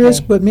 like. high Okay.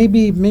 risk, but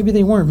maybe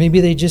they weren't. Maybe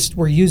they just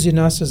were using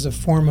us as a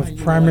form of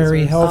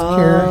primary utilizers. health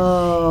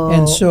care.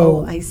 And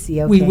so I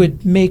see. Okay. we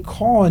would make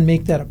call and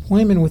make that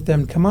appointment with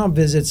them, come out,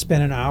 visit,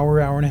 spend an hour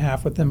and a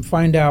half with them,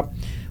 find out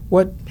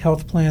what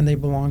health plan they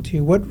belong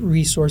to, what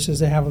resources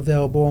they have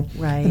available,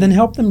 Right. and then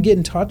help them get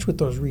in touch with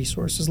those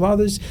resources. A lot of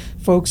those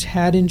folks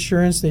had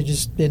insurance, they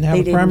just didn't have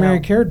They a didn't primary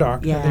know. care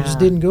doctor. They Yeah. just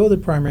didn't go to the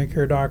primary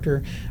care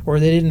doctor, or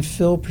they didn't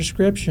fill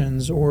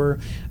prescriptions, or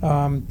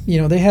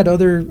they had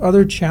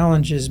other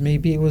challenges.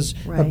 Maybe it was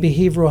a Right.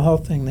 behavioral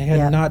health thing. They had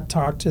Yep. not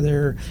talked to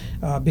their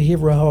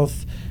behavioral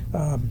health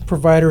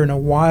provider in a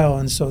while,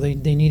 and so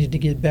they needed to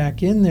get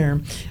back in there.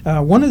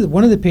 One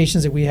of the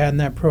patients that we had in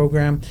that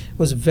program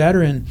was a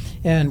veteran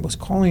and was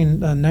calling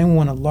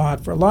 911 a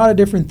lot for a lot of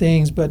different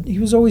things, but he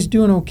was always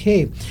doing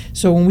okay.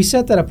 So when we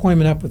set that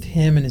appointment up with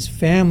him and his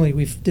family,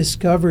 we've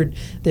discovered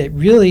that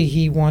really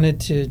he wanted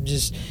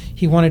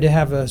to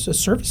have a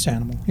service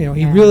animal. He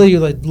Yeah. really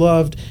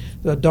loved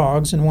the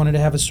dogs and wanted to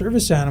have a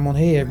service animal. And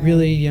hey, I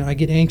really, I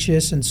get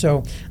anxious. And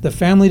so the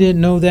family didn't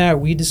know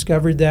that. We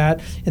discovered that.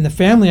 And the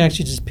family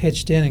actually just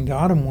pitched in and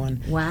got him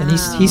one. Wow. And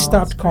he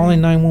stopped calling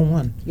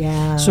 911.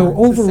 Yeah. So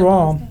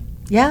overall,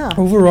 yeah.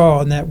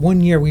 in that 1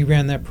 year we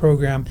ran that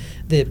program,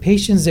 the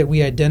patients that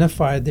we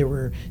identified, there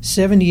were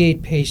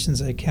 78 patients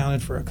that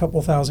accounted for a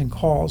couple thousand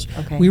calls.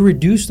 Okay. We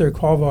reduced their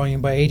call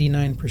volume by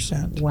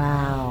 89%.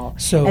 Wow.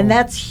 So- and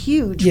that's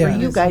huge Yeah. for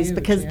you That's guys huge,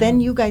 because yeah.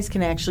 then you guys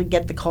can actually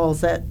get the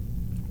calls that.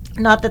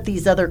 Not that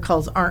these other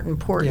calls aren't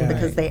important Yeah.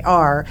 because they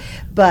are,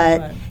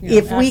 but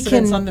if we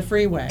accidents can on the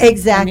freeway.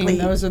 Exactly. I mean,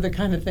 those are the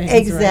kind of things.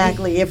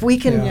 exactly, if we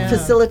can Yeah.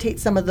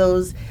 facilitate some of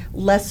those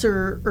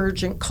lesser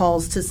urgent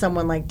calls to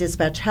someone like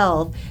Dispatch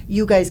Health,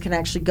 you guys can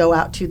actually go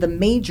out to the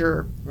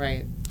major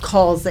Right.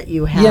 calls that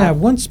you have. Yeah,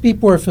 once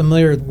people are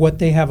familiar with what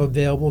they have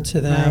available to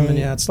them, and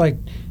Right. it's like,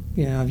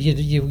 you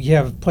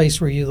have a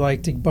place where you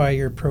like to buy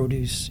your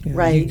produce. You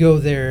Right. go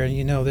there, and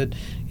you know that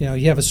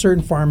you have a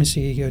certain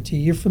pharmacy you go to.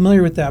 You're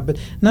familiar with that, but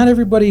not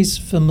everybody's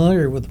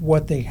familiar with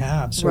what they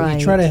have. So Right.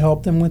 you try to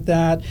help them with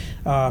that.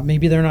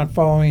 Maybe they're not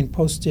following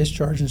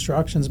post-discharge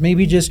instructions.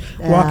 Maybe just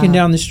walking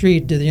Yeah. down the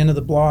street to the end of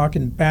the block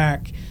and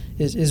back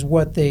is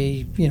what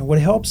they what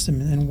helps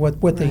them and what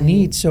they Right.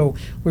 need. So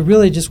we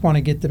really just want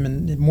to get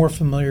them more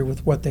familiar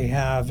with what they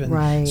have, and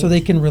Right. so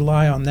they can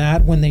rely on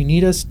that when they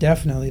need us.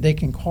 Definitely, they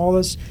can call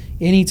us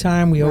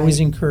anytime. We always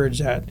Right. encourage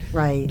that.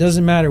 Right. It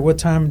doesn't matter what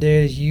time of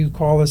day it is. You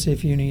call us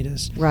if you need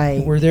us.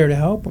 Right. We're there to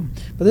help them.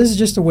 But this is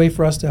just a way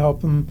for us to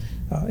help them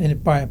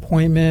by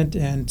appointment,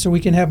 and so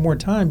we can have more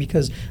time,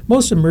 because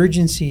most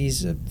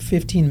emergencies,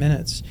 15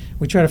 minutes.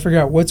 We try to figure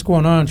out what's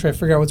going on, try to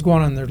figure out what's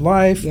going on in their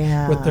life,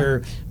 Yeah. with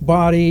their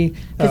body,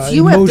 Because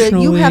you have to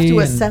emotionally,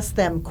 and- assess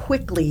them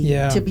quickly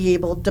Yeah. to be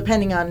able,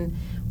 depending on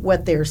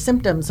what their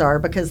symptoms are,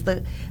 because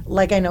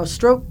like I know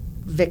stroke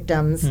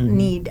victims Mhm.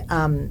 need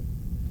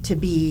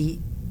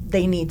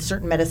they need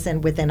certain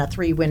medicine within a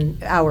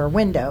 3-hour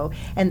window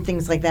and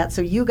things like that.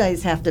 So you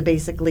guys have to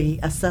basically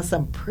assess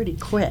them pretty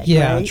quick.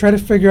 Yeah, right? try to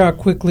figure out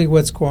quickly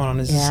what's going on.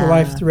 Is this a Yeah.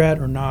 life threat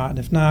or not? And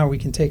if not, we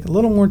can take a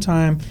little more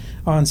time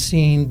on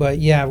scene. But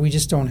yeah, we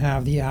just don't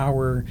have the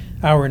hour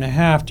and a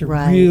half to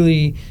Right.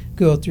 really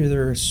go through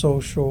their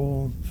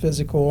social,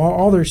 physical,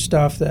 all their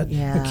stuff that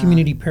Yeah. a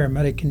community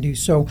paramedic can do.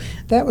 So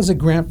that was a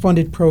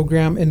grant-funded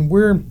program, and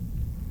we're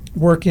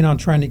working on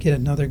trying to get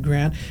another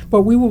grant.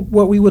 But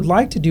what we would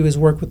like to do is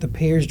work with the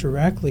payers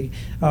directly,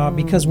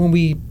 because when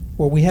we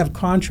Well, we have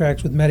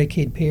contracts with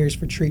Medicaid payers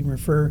for treat and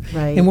refer.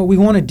 Right. And what we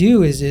want to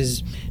do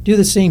is do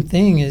the same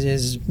thing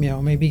is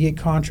maybe get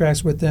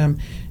contracts with them.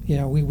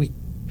 We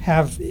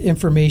have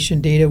information,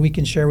 data we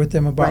can share with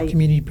them about Right.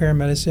 community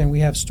paramedicine.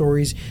 We have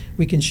stories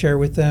we can share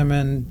with them.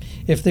 And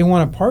if they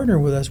want to partner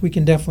with us, we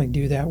can definitely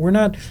do that. We're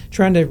not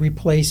trying to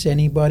replace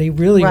anybody.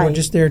 Really, Right. we're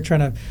just there trying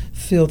to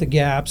fill the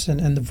gaps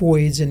and the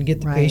voids and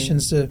get the Right.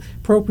 patients the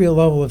appropriate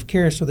level of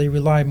care so they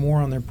rely more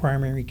on their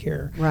primary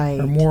care. Right.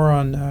 Or more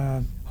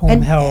on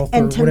home health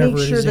and or to whatever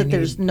make it sure is they that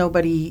there's need.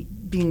 nobody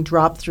being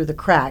dropped through the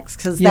cracks,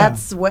 because Yeah.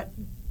 that's what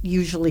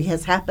usually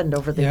has happened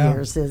over the Yeah.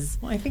 years is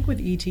Well, I think with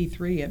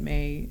ET3, it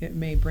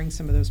may bring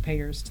some of those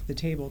payers to the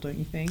table, don't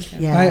you think?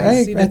 And Yeah.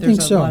 I see that there's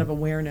think a so. lot of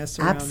awareness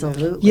around that.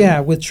 absolutely Yeah,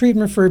 with treat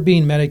and refer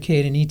being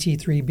Medicaid and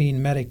ET3 being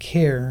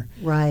Medicare,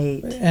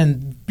 right.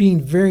 and being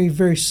very,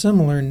 very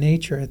similar in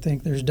nature, I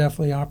think there's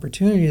definitely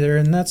opportunity there,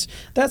 and that's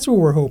what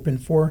we're hoping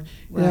for.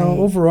 Right.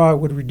 Overall,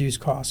 it would reduce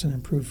costs and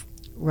improve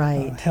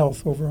Right.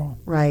 health overall.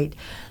 Right.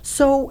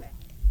 So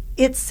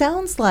it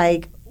sounds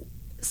like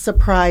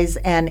Surprise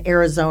and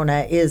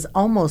Arizona is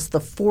almost the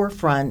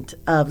forefront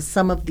of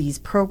some of these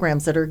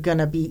programs that are going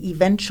to be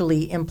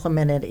eventually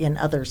implemented in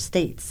other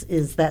states.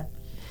 Is that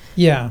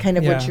Yeah, kind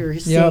of what yeah. you're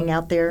seeing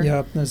out there?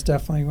 Yep, that's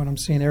definitely what I'm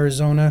seeing.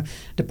 Arizona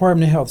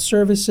Department of Health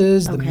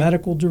Services, the Okay.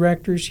 medical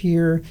directors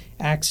here,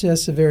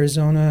 Access of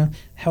Arizona,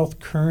 Health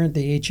Current,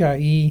 the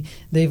HIE,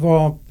 they've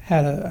all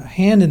had a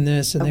hand in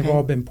this, and they've Okay.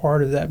 all been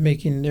part of that,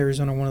 making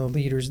Arizona one of the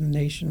leaders in the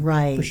nation.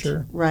 Right. For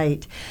sure.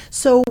 Right.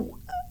 So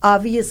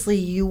obviously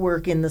you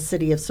work in the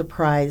city of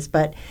Surprise,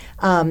 but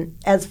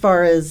as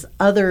far as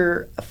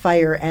other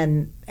fire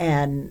and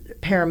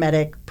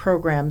paramedic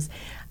programs,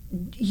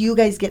 you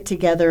guys get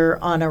together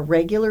on a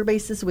regular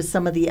basis with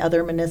some of the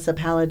other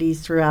municipalities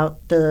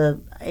throughout the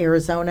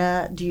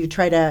Arizona? Do you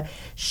try to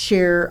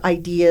share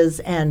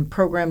ideas and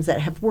programs that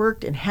have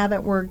worked and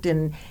haven't worked?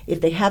 And if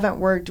they haven't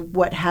worked,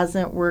 what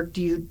hasn't worked?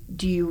 Do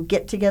you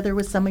get together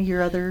with some of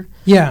your other?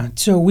 Yeah,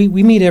 so we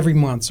meet every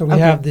month. So we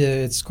Okay. have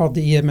it's called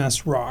the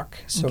EMS ROC,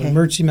 so Okay.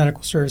 Emergency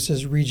Medical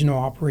Services Regional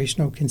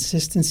Operational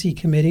Consistency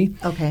Committee.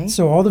 Okay.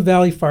 So all the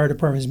Valley Fire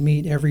Departments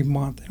meet every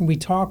month, and we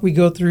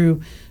go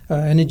through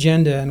an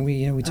agenda, and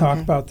we talk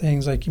Okay. about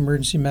things like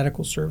emergency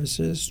medical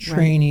services, Right.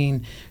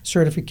 training,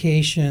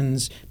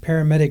 certifications,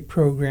 paramedic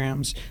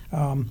programs,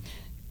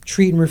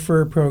 treat and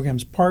refer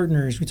programs,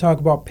 partners. We talk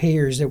about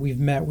payers that we've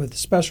met with,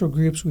 special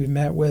groups we've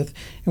met with,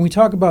 and we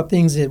talk about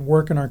things that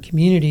work in our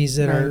communities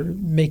that are Right.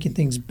 making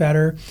things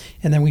better,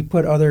 and then we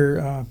put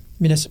other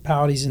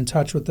municipalities in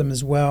touch with them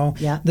as well.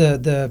 Yeah.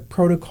 The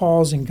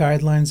protocols and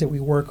guidelines that we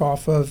work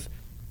off of,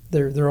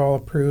 they're all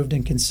approved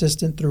and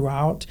consistent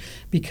throughout,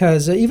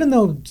 because even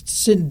though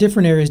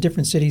different areas,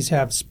 different cities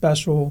have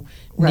special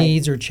Right.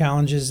 needs or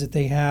challenges that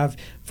they have,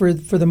 for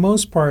the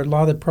most part, a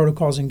lot of the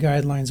protocols and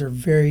guidelines are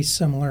very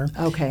similar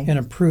Okay. and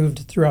approved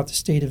throughout the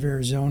state of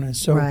Arizona.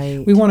 So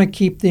Right. we want to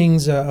keep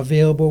things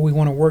available. We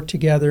want to work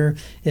together.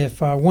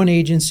 If one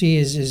agency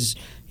is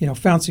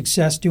found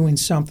success doing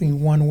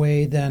something one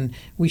way, then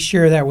we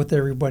share that with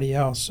everybody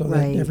else, so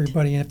Right. that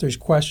everybody, if there's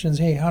questions,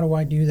 hey, how do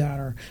I do that,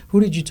 or who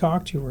did you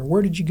talk to, or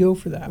where did you go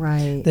for that?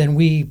 Right. Then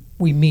we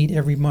meet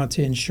every month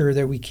to ensure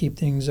that we keep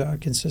things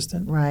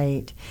consistent.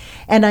 Right.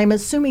 And I'm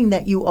assuming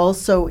that you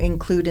also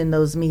include in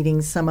those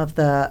meetings some of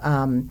the,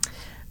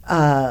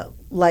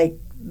 like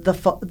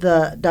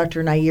the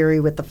Dr.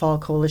 Nayeri with the Fall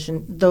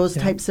Coalition, those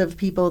Yeah. types of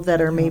people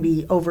that are Yeah.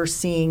 maybe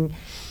overseeing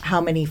how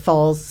many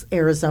falls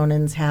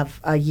Arizonans have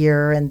a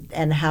year,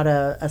 and how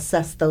to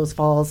assess those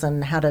falls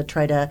and how to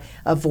try to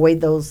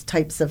avoid those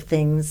types of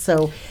things.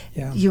 So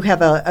Yeah. you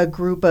have a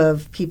group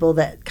of people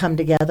that come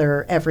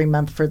together every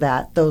month for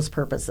those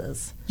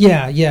purposes.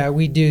 Yeah,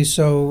 we do.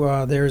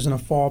 So there's a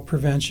fall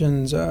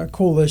preventions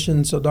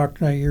coalition. So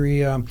Dr.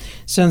 Nayeri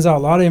sends out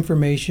a lot of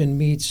information,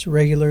 meets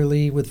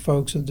regularly with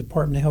folks at the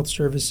Department of Health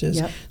Services.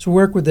 Yep. So we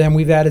work with them.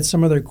 We've added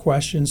some of their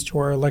questions to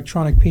our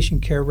electronic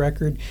patient care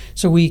record,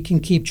 so we can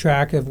keep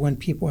track of when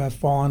people have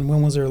fallen,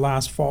 when was their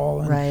last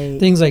fall, and Right.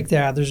 things like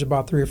that. There's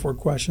about 3 or 4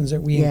 questions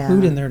that we Yeah.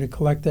 include in there to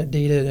collect that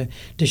data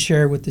to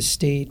share with the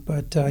state.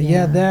 But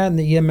Yeah. that and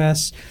the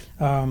EMS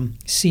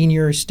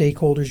senior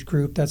stakeholders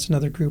group, that's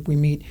another group we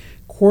meet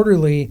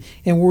quarterly.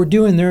 And what we're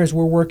doing there is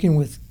we're working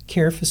with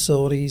care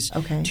facilities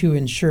Okay. to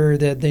ensure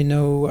that they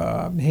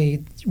know, hey,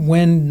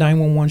 when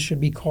 911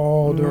 should be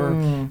called, or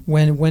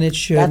when it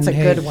shouldn't. That's a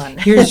Hey, good one.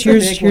 Here's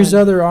Big here's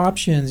one. other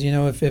options.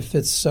 If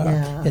it's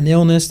Yeah. an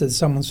illness that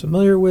someone's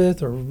familiar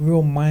with, or a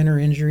real minor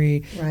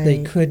injury, they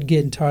Right. could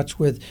get in touch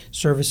with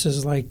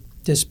services like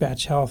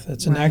Dispatch Health.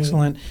 It's an Right.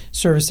 excellent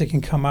service that can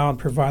come out and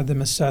provide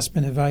them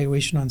assessment,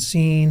 evaluation on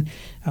scene,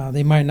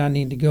 they might not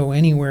need to go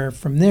anywhere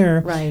from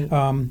there. Right.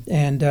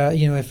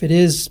 If it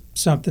is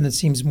something that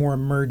seems more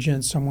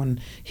emergent, someone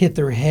hit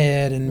their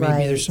head and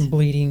maybe there's some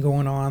bleeding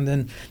going on,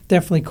 then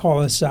definitely call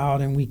us out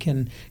and we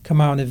can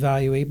come out and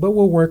evaluate. But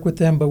we'll work with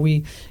them. But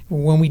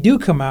when we do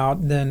come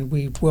out, then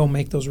we will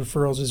make those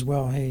referrals as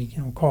well. Hey,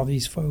 call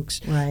these folks,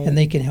 and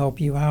they can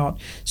help you out.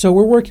 So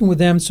we're working with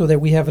them so that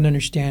we have an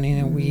understanding,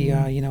 and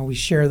we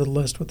share the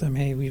list with them.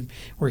 Hey,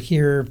 we're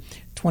here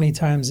 20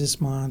 times this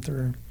month,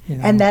 or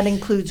and that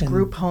includes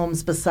group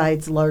homes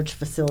besides large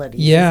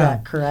facilities. Yeah. Is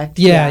that correct?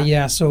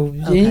 Yeah. So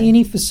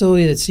any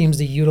facility that seems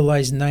to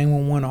utilize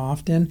 911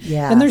 often,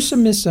 and there's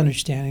some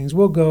misunderstandings.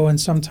 We'll go, and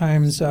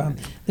sometimes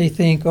they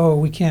think, oh,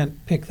 we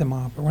can't pick them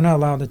up, or we're not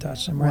allowed to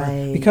touch them,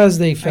 right? Because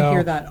they fell. I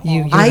hear that all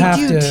you I have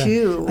do to,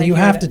 too. You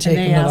have to take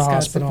them to the hospital.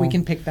 hospital. If we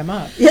can pick them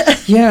up.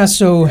 Yeah.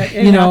 So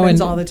it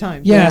happens all the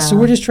time. Yeah. So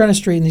we're just trying to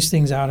straighten these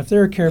things out. If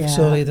they're a care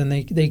facility, then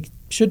they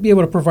should be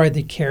able to provide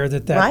the care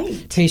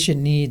that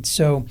patient needs.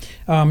 So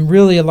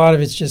really a lot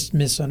of it's just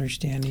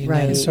misunderstanding.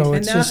 Right. And so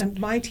and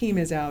my team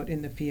is out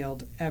in the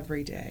field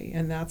every day,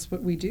 and that's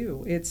what we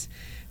do. It's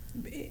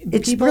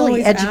people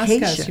really always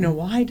education. ask us,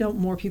 why don't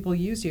more people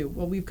use you?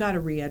 Well, we've got to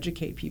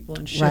re-educate people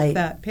and shift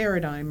that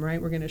paradigm, right?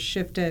 We're going to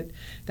shift it,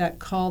 that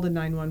call to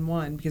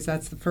 911, because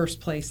that's the first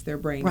place their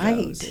brain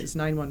goes, is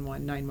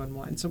 911,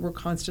 911. So we're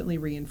constantly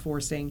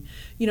reinforcing,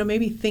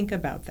 maybe think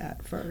about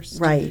that first.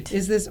 Right.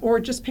 Is this, or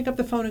just pick up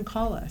the phone and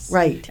call us.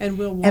 Right. And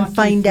we'll walk and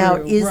find you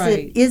out,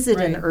 through. is it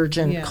an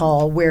urgent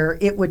call where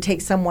it would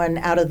take someone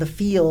out of the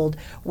field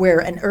where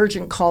an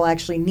urgent call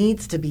actually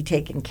needs to be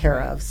taken care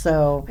of.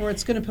 So, or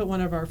it's going to put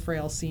one of our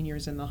frail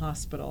seniors in the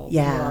hospital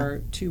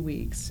for 2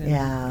 weeks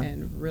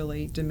and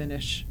really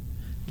diminish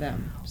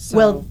them. So.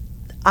 Well,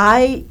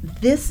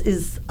 this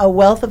is a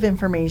wealth of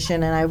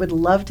information, and I would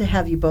love to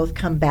have you both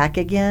come back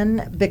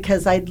again,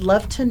 because I'd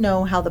love to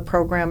know how the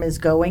program is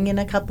going in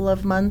a couple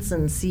of months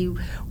and see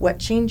what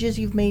changes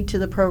you've made to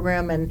the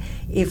program, and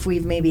if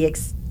we've maybe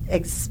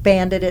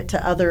expanded it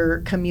to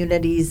other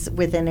communities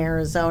within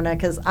Arizona,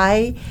 because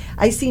I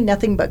see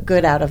nothing but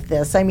good out of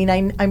this. I mean,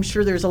 I'm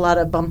sure there's a lot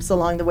of bumps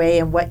along the way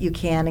and what you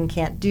can and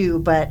can't do,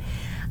 but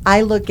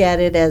I look at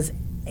it as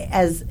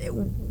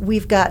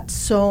we've got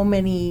so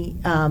many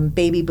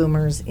baby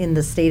boomers in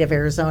the state of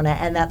Arizona,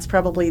 and that's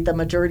probably the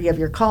majority of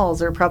your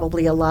calls are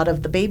probably a lot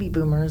of the baby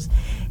boomers,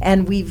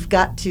 and we've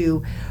got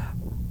to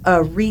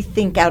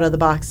rethink out of the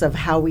box of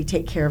how we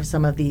take care of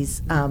some of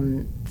these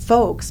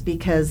folks,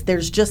 because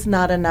there's just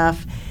not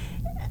enough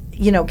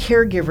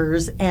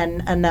caregivers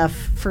and enough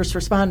first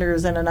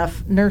responders and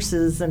enough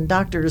nurses and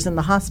doctors in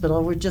the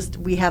hospital.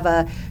 We have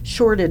a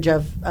shortage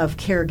of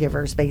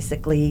caregivers,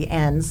 basically,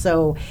 and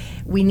so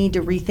we need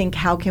to rethink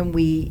how can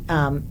we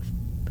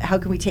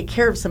take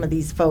care of some of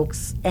these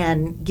folks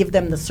and give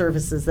them the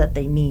services that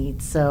they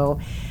need. So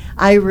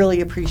I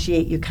really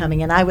appreciate you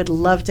coming, and I would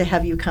love to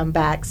have you come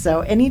back.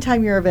 So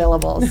anytime you're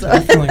available. So.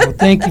 Definitely. Well,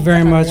 thank you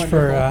very much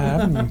for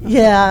having me.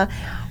 Yeah.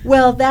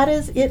 Well, that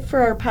is it for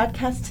our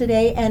podcast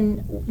today.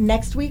 And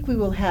next week we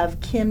will have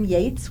Kim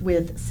Yates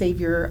with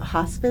Savior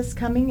Hospice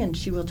coming, and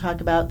she will talk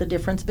about the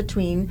difference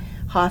between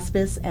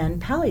hospice and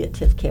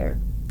palliative care.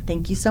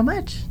 Thank you so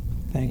much.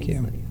 Thank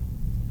you.